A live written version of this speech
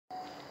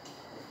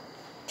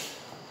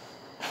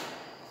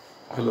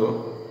Hello,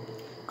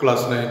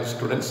 class 9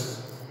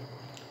 students,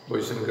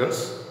 boys and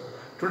girls.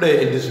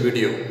 Today in this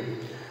video,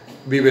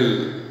 we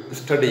will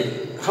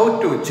study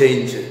how to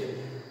change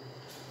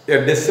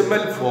a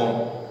decimal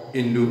form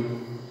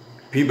into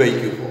P by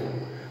Q form.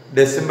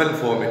 Decimal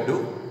form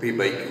into P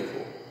by Q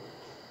form.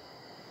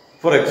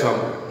 For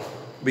example,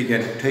 we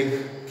can take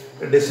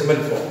a decimal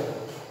form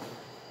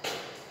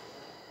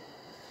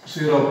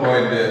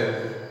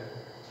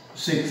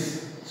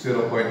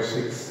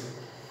 0.6.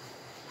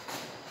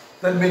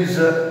 That means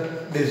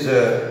this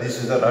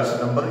is a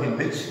rational number in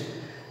which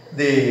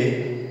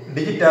the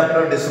digit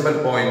after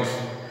decimal point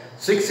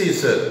 6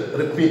 is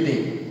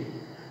repeating.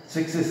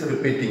 6 is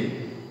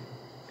repeating,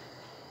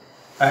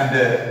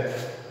 and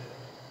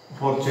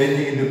for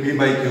changing into P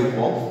by Q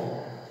form,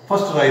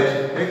 first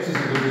write x is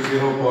equal to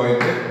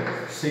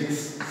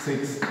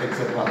 0.66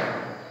 etc.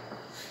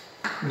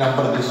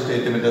 Number this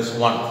statement as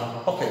 1.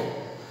 Okay.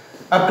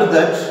 After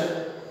that,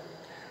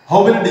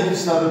 how many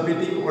digits are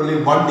repeating?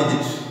 Only one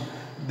digit.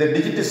 The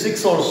digit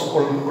 6 also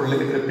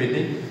only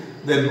repeating.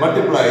 Then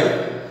multiply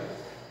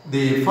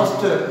the first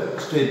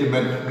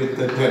statement with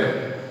 10.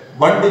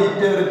 One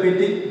digit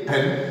repeating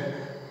 10,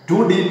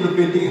 two digit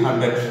repeating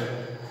 100.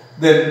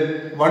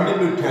 Then 1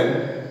 into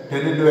 10,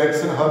 10 into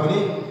x, how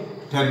many?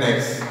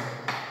 10x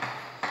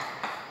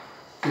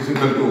is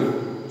equal to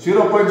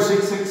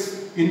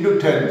 0.66 into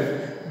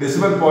 10.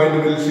 Decimal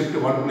point will shift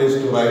one place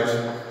to right,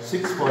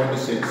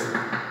 6.6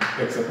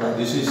 etc.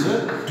 This is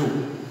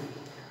 2.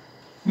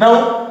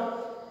 Now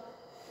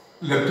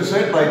left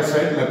side, right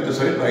side, left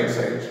side, right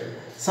side.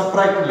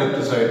 Subtract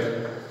left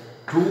side.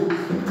 2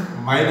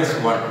 minus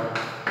 1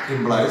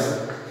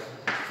 implies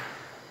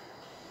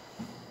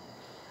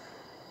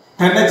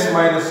 10x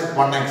minus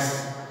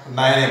 1x,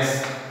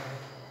 9x.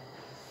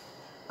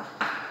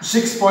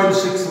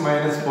 6.6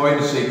 minus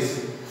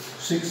 0.6,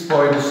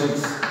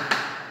 6.6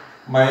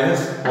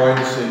 minus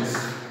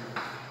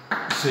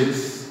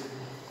 0.6,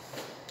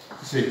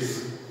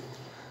 6.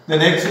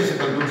 Then x is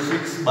equal to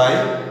 6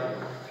 by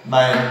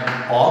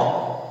 9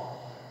 or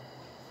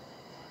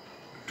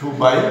 2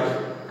 by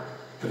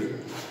 3.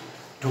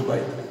 2 by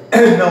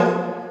 3.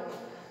 Now,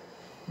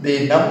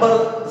 the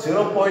number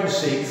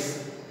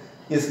 0.6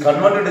 is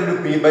converted into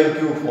P by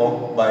Q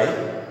form by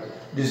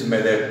this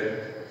method.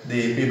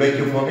 The P by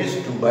Q form is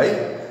 2 by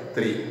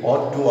 3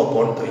 or 2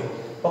 upon 3.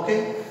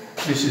 Okay,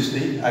 this is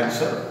the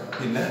answer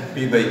in a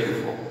P by Q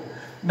form.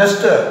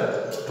 Next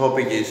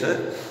topic is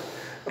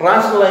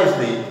rationalize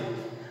the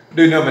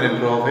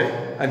denominator of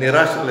an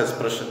irrational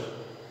expression.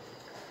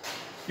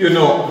 You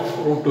know,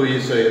 root 2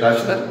 is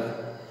irrational,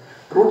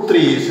 root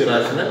 3 is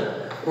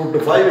irrational,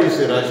 root 5 is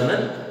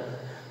irrational.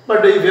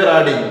 But if you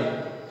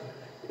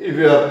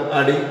are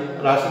adding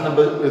rational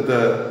number with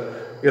the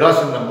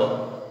irrational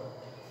number,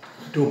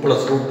 2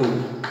 plus root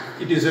 2,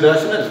 it is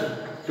irrational.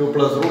 2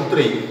 plus root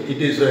 3,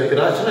 it is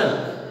irrational.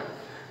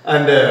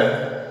 And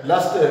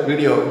last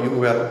video you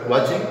were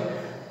watching,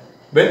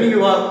 when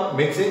you are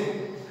mixing,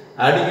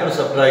 adding or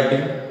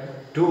subtracting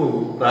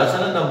two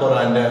rational number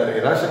and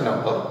irrational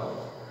number,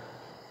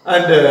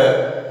 and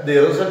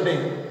the result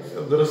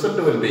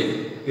will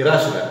be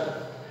irrational.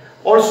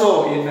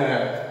 Also in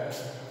an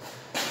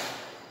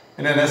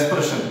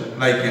expression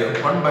like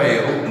 1 by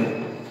root 2,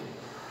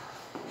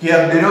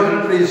 here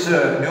numerator is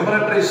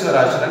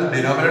rational,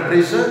 denominator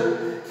is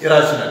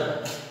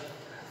irrational.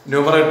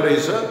 Numerator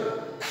is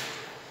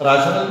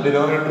rational,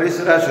 denominator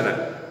is rational.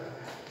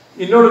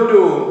 In order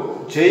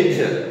to change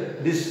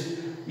this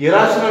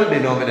irrational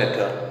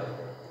denominator,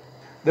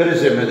 there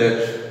is a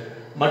method.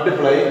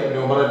 Multiply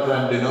numerator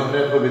and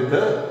denominator with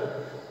the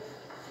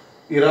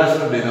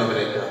irrational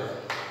denominator.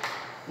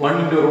 1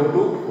 into root 2,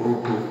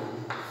 root 2.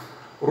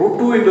 Root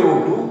 2 into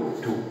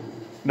root 2, 2.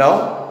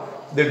 Now,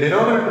 the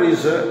denominator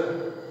is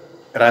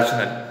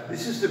rational.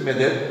 This is the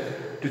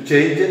method to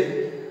change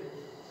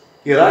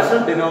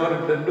irrational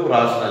denominator into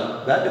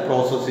rational. That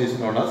process is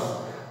known as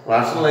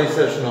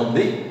rationalization of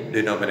the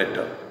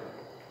denominator.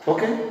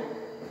 Okay?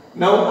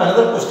 Now,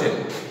 another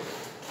question.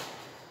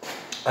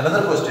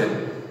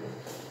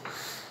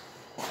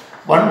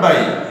 1 by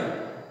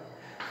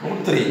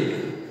root 3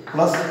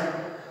 plus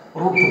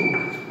root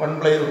 2. 1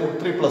 by root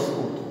 3 plus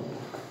root 2.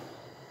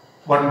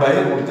 1 by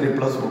root 3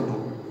 plus root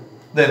 2.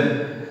 Then,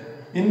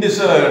 in this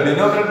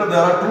denominator,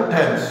 there are two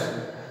terms.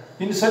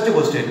 In such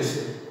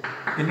questions,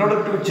 in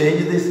order to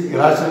change this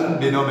irrational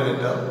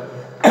denominator,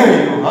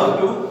 you have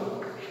to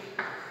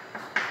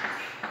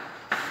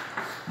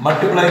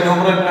multiply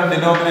numerator and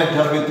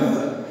denominator with,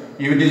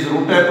 if it is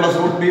root a plus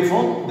root b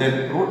form,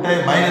 then root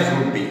a minus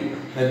root b.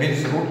 That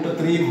means root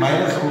 3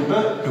 minus root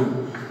 2.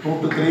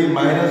 Root 3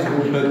 minus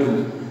root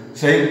 2.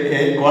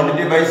 Same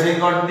quantity by same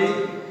quantity,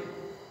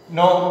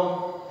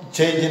 no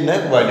change in the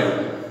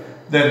value.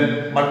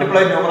 Then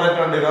multiply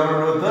numerator and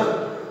denominator with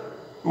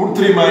root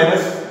 3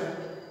 minus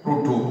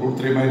root 2. Root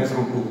 3 minus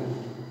root 2.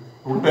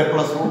 Root a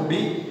plus root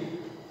b.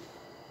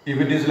 If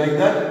it is like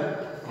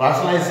that,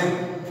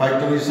 rationalizing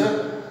factor is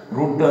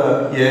root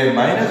a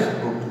minus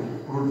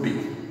root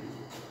b.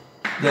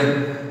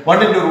 Then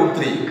 1 into root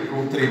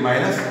 3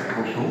 minus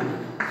root 2.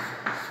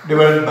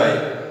 divided by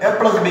a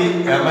plus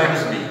b, a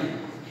minus b,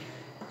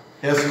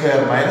 a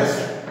square minus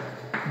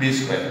b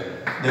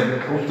square. Then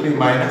root 3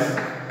 minus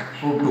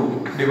root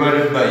 2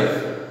 divided by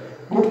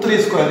root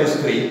 3 square is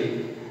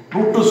 3,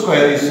 root 2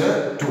 square is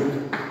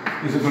 2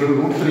 is equal to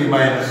root 3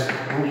 minus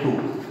root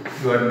 2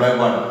 divided by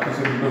 1 is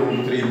equal to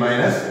root 3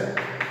 minus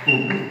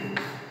root 2.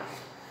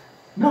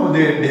 Now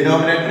the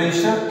denominator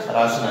is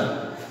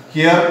rational.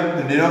 Here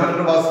the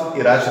denominator was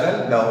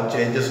irrational, now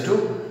changes to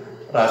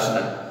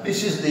rational.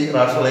 This is the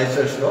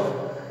rationalization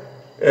of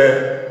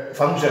a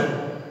function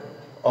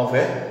of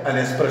an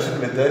expression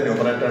with a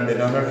numerator and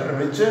denominator,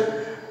 which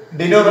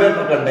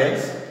denominator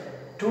contains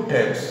two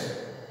terms,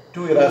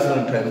 two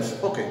irrational terms.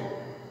 Okay,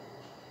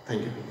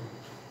 thank you.